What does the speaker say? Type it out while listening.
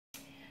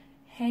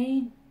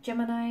Hey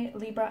Gemini,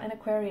 Libra and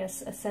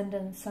Aquarius,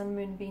 Ascendant, Sun,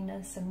 Moon,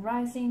 Venus and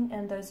Rising,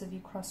 and those of you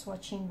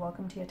cross-watching,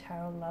 welcome to your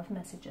Tarot Love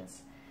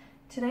Messages.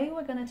 Today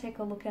we're going to take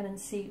a look at and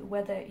see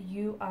whether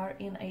you are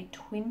in a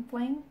twin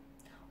flame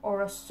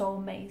or a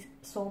soulmate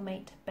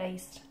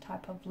based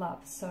type of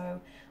love.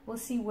 So we'll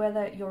see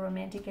whether your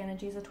romantic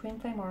energy is a twin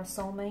flame or a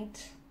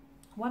soulmate,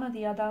 one or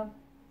the other.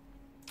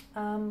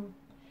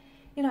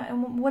 You know,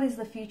 and what is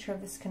the future of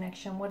this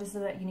connection? What is it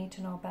that you need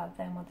to know about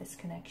them or this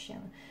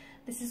connection?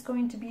 This is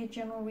going to be a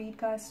general read,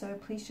 guys, so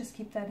please just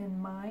keep that in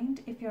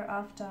mind. If you're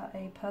after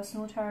a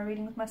personal tarot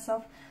reading with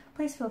myself,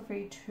 please feel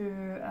free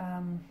to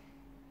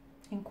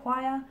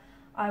inquire.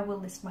 I will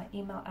list my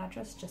email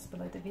address just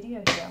below the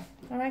video here.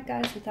 Alright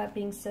guys, with that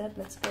being said,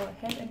 let's go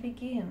ahead and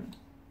begin.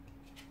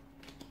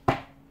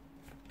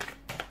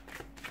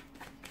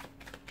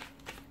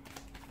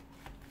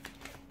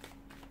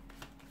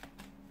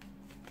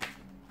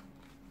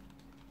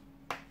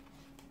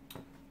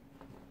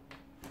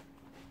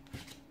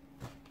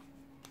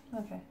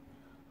 Okay,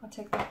 I'll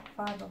take the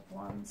Five of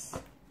Wands.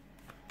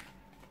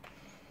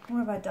 What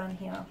have I done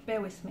here?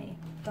 Bear with me.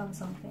 I've done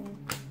something.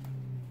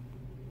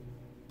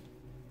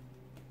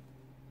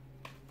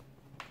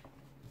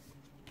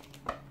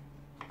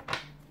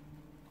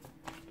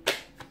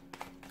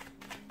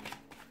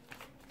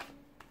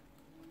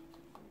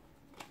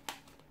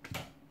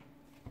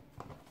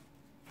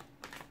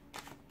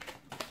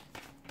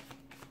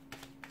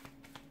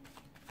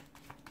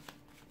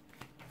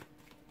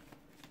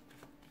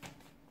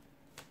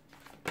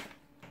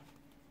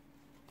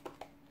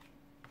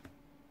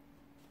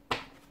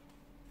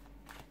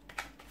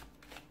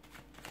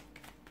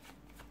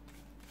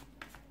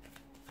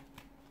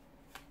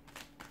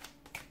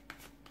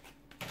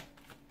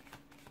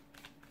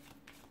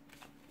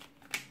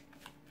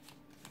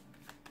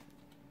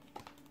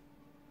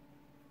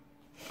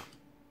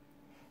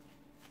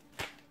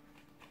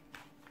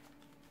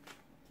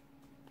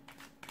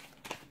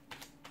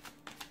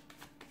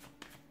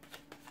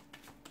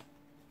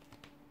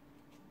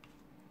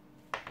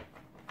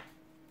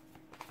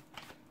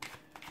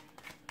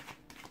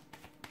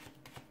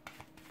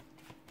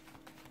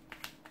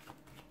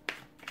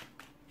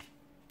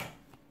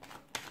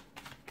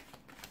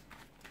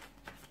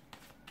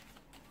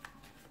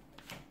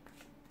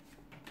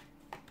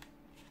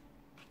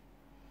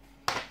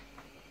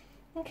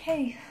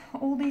 Okay,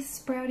 all these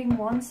sprouting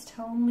wands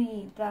tell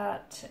me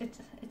that it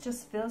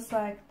just feels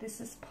like this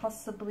is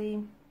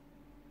possibly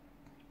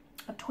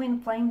a twin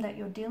flame that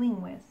you're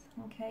dealing with.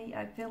 Okay,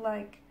 I feel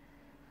like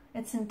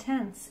it's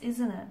intense,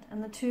 isn't it?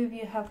 And the two of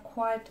you have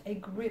quite a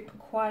grip,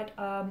 quite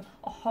a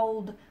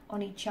hold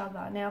on each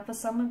other. Now, for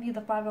some of you,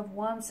 the Five of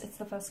Wands, it's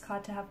the first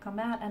card to have come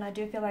out, and I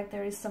do feel like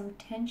there is some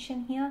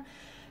tension here.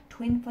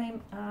 Twin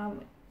flame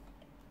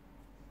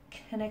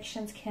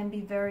connections can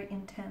be very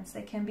intense.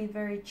 They can be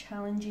very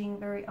challenging,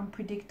 very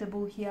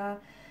unpredictable here.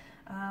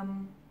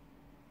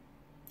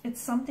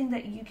 It's something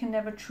that you can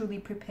never truly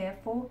prepare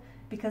for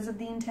because of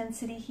the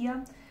intensity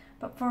here.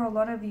 But for a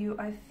lot of you,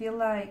 I feel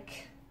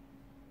like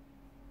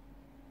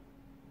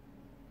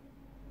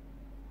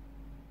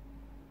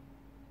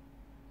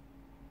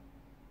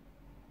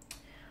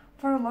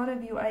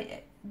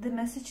the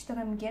message that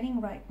I'm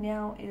getting right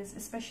now is,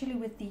 especially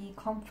with the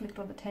conflict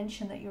or the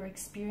tension that you're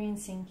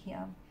experiencing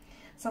here,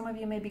 some of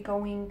you may be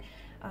going,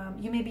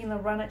 you may be in the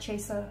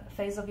runner-chaser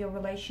phase of your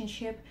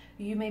relationship.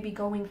 You may be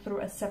going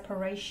through a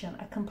separation,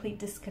 a complete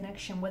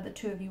disconnection where the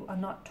two of you are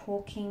not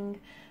talking.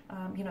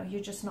 You know,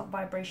 you're just not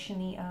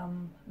vibrationally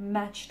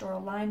matched or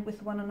aligned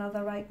with one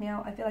another right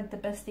now. I feel like the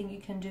best thing you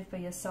can do for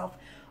yourself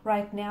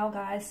right now,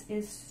 guys,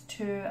 is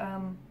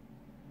to,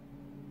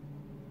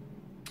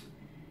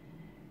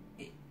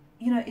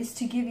 you know, is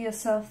to give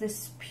yourself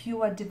this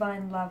pure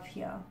divine love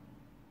here.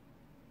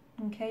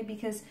 Okay,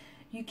 because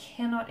you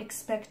cannot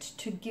expect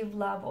to give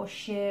love or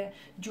share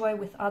joy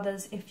with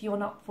others if you're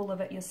not full of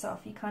it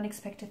yourself. You can't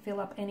expect to fill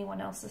up anyone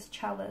else's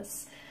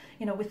chalice,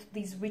 you know, with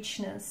these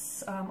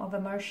richness of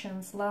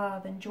emotions,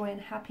 love and joy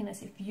and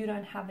happiness if you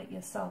don't have it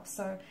yourself.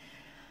 So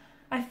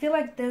I feel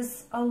like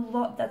there's a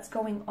lot that's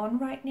going on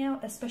right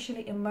now,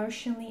 especially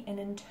emotionally and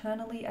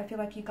internally. I feel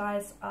like you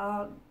guys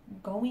are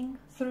going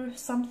through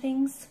some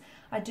things.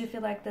 I do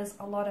feel like there's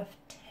a lot of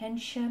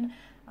tension.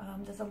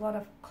 There's a lot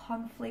of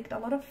conflict, a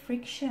lot of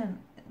friction,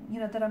 you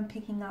know, that I'm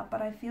picking up. But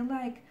I feel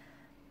like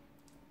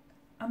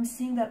I'm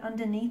seeing that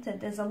underneath it,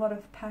 there's a lot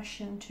of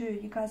passion too.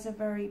 You guys are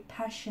very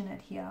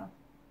passionate here.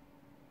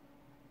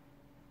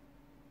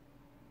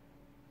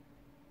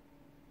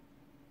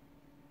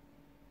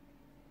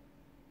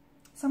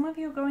 Some of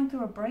you are going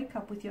through a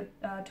breakup with your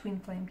twin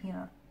flame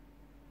here.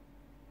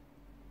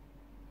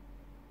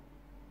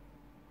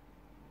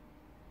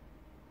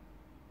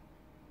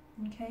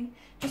 Okay,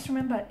 just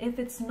remember, if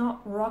it's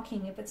not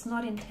rocking, if it's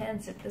not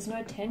intense, if there's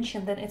no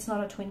tension, then it's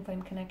not a twin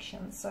flame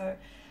connection. So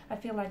I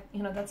feel like,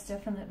 you know, that's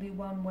definitely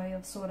one way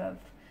of sort of,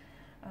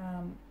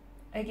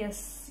 I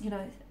guess, you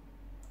know,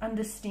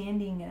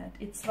 understanding it.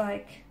 It's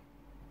like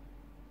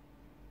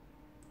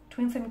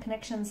Twin flame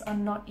connections are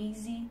not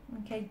easy,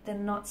 okay? They're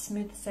not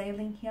smooth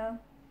sailing here.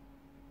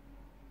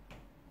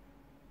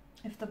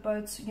 If the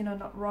boat's, you know,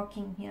 not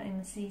rocking here in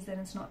the seas, then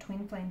it's not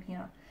twin flame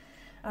here.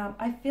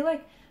 I feel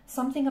like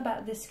something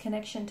about this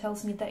connection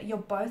tells me that you're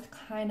both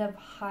kind of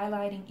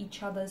highlighting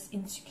each other's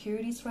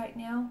insecurities right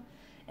now.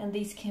 And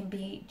these can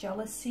be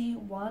jealousy.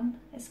 One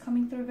is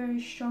coming through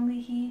very strongly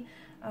here.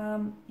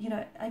 You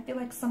know, I feel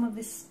like some of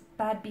this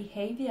bad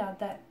behavior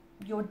that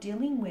you're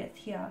dealing with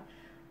here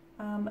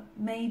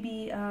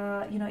maybe,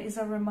 you know, is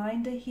a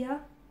reminder here.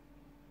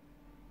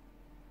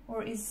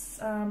 Or is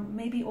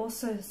maybe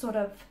also sort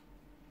of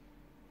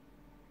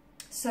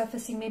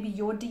surfacing maybe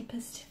your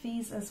deepest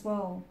fears as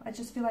well. I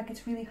just feel like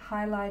it's really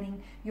highlighting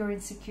your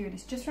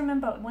insecurities. Just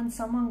remember, when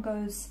someone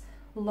goes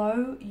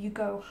low, you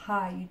go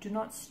high. You do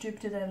not stoop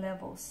to their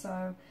level.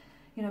 So,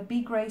 you know,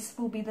 be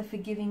graceful, be the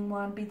forgiving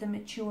one, be the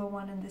mature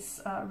one in this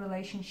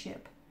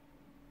relationship.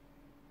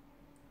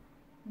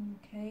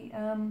 Okay,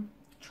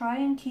 try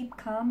and keep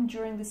calm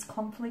during this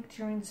conflict,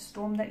 during the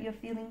storm that you're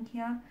feeling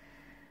here.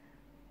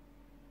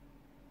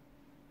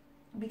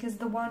 Because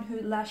the one who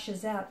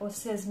lashes out or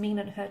says mean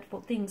and hurtful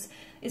things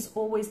is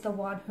always the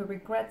one who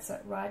regrets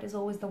it, right? Is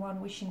always the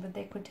one wishing that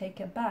they could take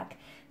it back.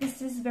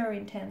 This is very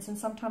intense, and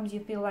sometimes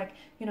you feel like,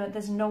 you know,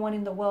 there's no one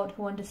in the world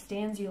who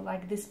understands you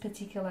like this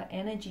particular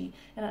energy.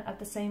 And at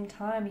the same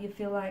time, you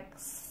feel like,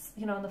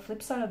 you know, on the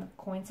flip side of the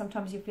coin,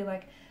 sometimes you feel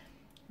like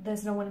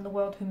there's no one in the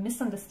world who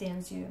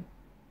misunderstands you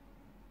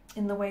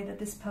in the way that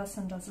this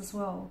person does as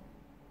well.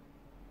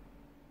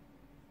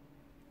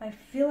 I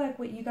feel like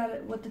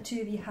what the two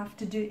of you have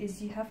to do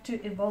is you have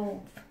to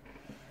evolve.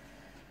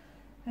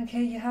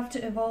 Okay, you have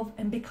to evolve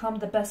and become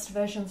the best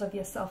versions of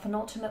yourself. And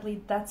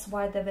ultimately, that's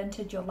why they've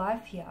entered your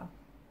life here.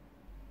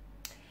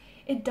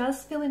 It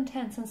does feel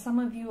intense. And some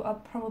of you are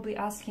probably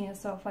asking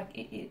yourself, like,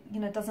 you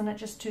know, doesn't it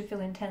just too feel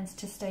intense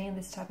to stay in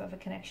this type of a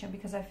connection?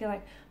 Because I feel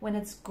like when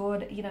it's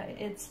good, you know,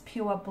 it's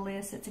pure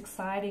bliss. It's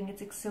exciting.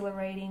 It's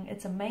exhilarating.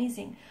 It's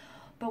amazing.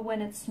 But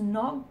when it's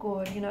not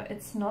good, you know,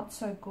 it's not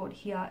so good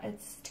here.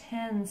 It's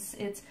tense,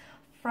 it's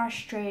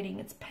frustrating,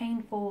 it's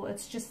painful,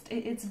 it's just,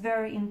 it's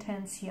very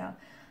intense here.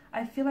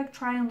 I feel like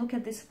try and look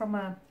at this from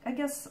I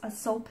guess, a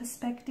soul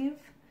perspective.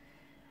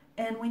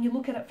 And when you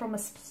look at it from a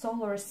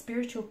soul or a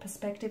spiritual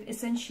perspective,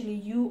 essentially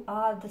you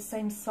are the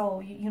same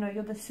soul. You know,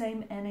 you're the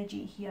same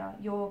energy here.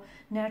 Your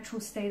natural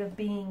state of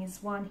being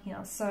is one here.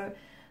 So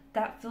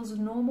that feels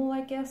normal, I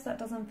guess. That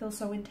doesn't feel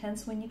so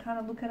intense when you kind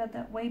of look at it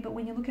that way. But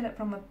when you look at it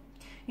from a,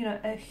 you know,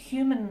 a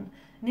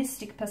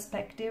humanistic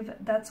perspective,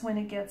 that's when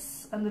it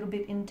gets a little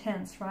bit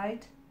intense,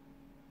 right?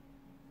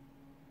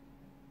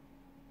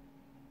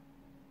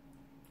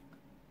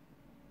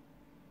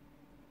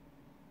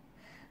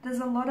 There's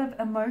a lot of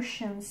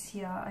emotions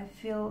here, I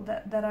feel,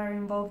 that are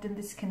involved in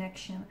this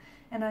connection.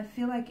 And I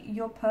feel like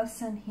your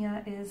person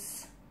here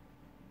is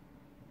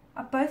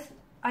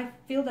I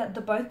feel that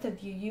the both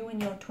of you, you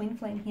and your twin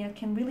flame here,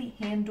 can really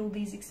handle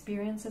these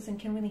experiences and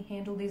can really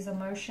handle these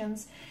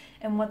emotions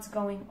and what's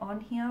going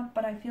on here.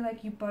 But I feel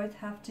like you both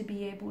have to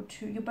be able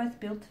to, you're both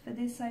built for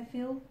this, I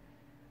feel.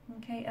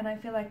 Okay, and I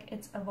feel like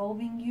it's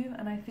evolving you.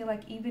 And I feel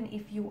like even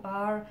if you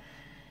are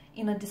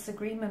in a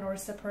disagreement or a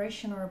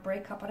separation or a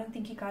breakup, I don't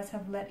think you guys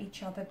have let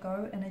each other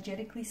go,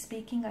 energetically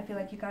speaking. I feel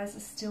like you guys are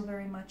still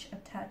very much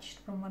attached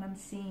from what I'm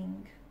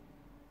seeing.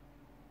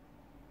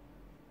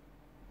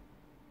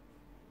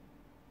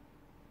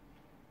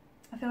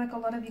 I feel like a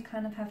lot of you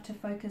kind of have to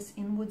focus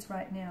inwards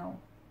right now.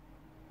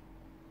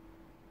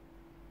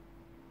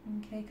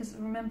 Okay, because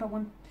remember,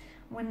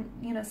 when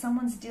you know,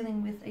 someone's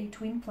dealing with a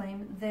twin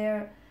flame,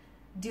 they're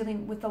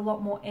dealing with a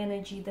lot more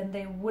energy than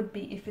they would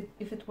be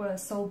if it were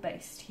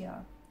soul-based here.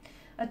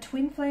 A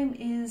twin flame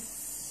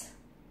is,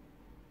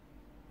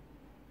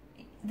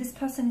 this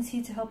person is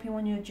here to help you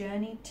on your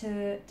journey.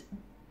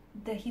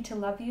 They're here to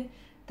love you.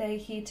 They're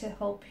here to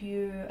help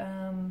you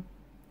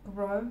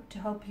grow, to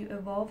help you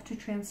evolve, to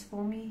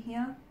transform you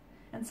here.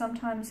 And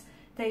sometimes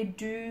they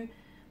do,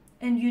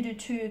 and you do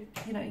too,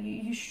 you know,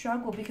 you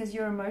struggle because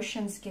your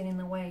emotions get in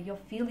the way, your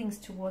feelings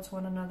towards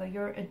one another,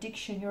 your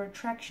addiction, your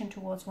attraction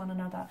towards one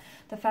another,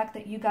 the fact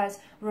that you guys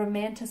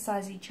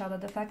romanticize each other,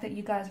 the fact that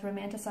you guys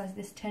romanticize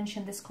this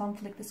tension, this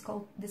conflict,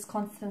 this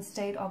constant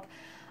state of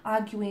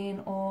arguing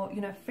or,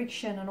 you know,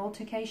 friction and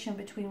altercation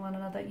between one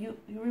another. You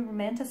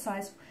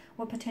romanticize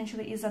what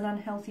potentially is an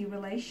unhealthy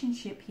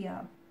relationship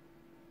here.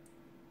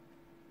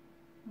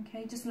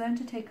 Okay, just learn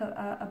to take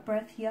a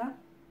breath here.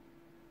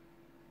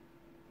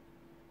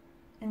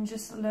 And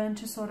just learn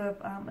to sort of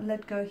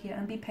let go here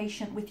and be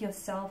patient with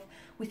yourself,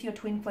 with your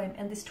twin flame,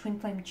 and this twin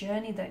flame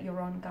journey that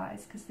you're on,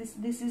 guys, because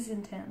this is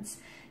intense.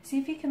 See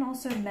if you can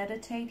also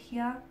meditate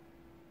here.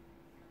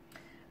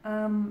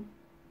 You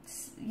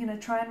know,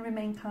 try and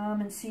remain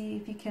calm and see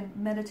if you can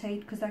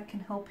meditate, because that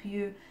can help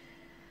you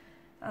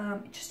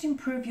just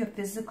improve your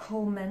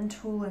physical,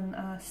 mental,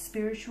 and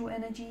spiritual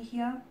energy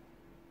here.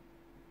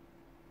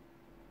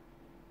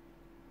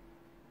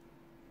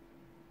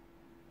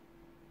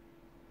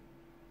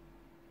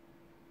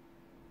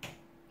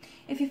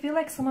 If you feel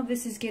like some of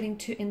this is getting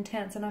too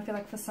intense, and I feel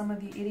like for some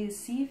of you it is,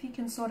 see if you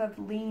can sort of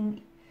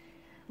lean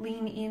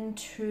lean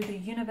into the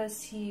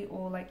universe here,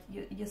 or like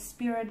your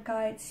spirit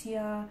guides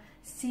here.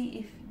 See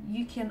if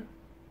you can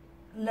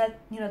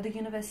let, you know, the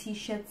universe here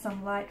shed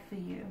some light for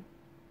you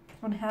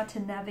on how to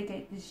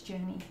navigate this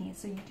journey here,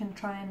 so you can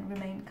try and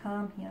remain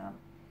calm here.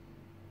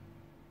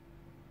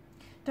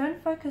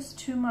 Don't focus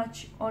too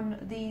much on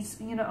these,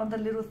 you know, on the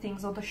little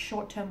things or the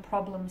short-term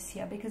problems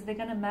here, because they're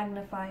going to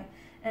magnify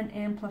and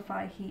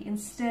amplify here.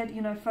 Instead,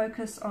 you know,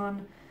 focus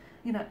on,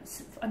 you know,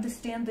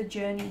 understand the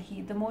journey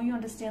here. The more you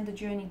understand the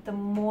journey, the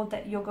more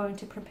that you're going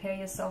to prepare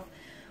yourself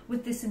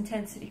with this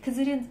intensity, because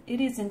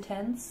it is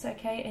intense,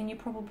 okay? And you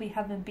probably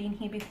haven't been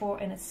here before,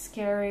 and it's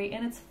scary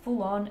and it's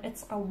full on.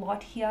 It's a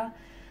lot here,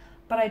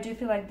 but I do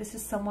feel like this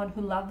is someone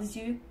who loves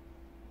you.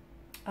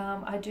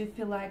 I do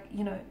feel like,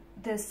 you know,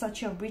 there's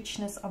such a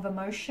richness of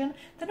emotion.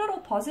 They're not all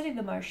positive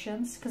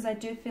emotions, because I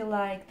do feel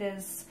like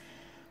there's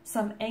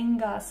some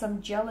anger,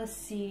 some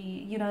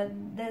jealousy, you know,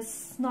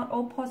 there's not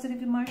all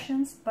positive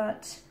emotions,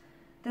 but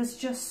there's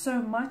just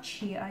so much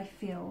here, I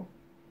feel.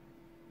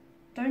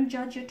 Don't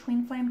judge your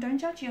twin flame. Don't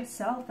judge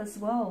yourself as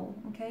well,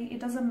 okay? It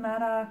doesn't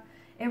matter.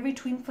 Every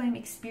twin flame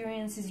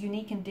experience is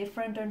unique and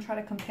different. Don't try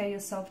to compare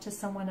yourself to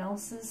someone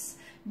else's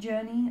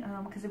journey,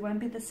 because it won't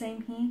be the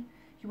same here.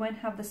 You won't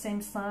have the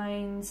same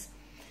signs,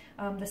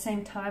 the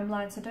same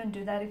timeline, so don't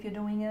do that if you're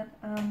doing it.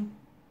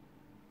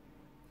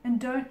 And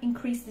don't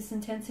increase this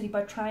intensity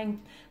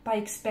by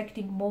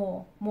expecting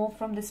more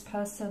from this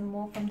person,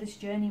 more from this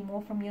journey,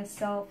 more from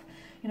yourself,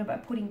 you know, by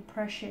putting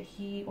pressure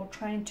here or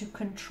trying to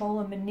control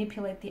and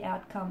manipulate the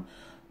outcome.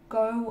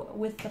 Go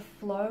with the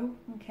flow,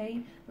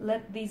 okay?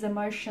 Let these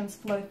emotions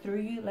flow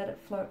through you, let it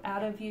flow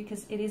out of you,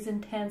 because it is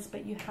intense,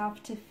 but you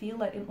have to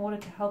feel it in order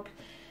to help,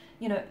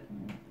 you know,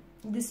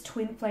 this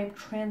twin flame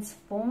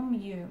transform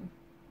you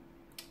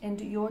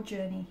and your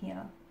journey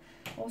here.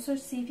 Also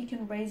see if you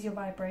can raise your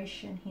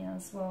vibration here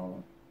as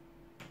well.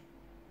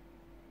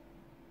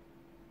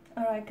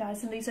 Alright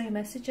guys, and these are your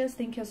messages.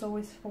 Thank you as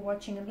always for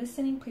watching and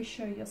listening. Please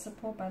show your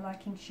support by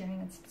liking, sharing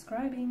and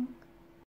subscribing.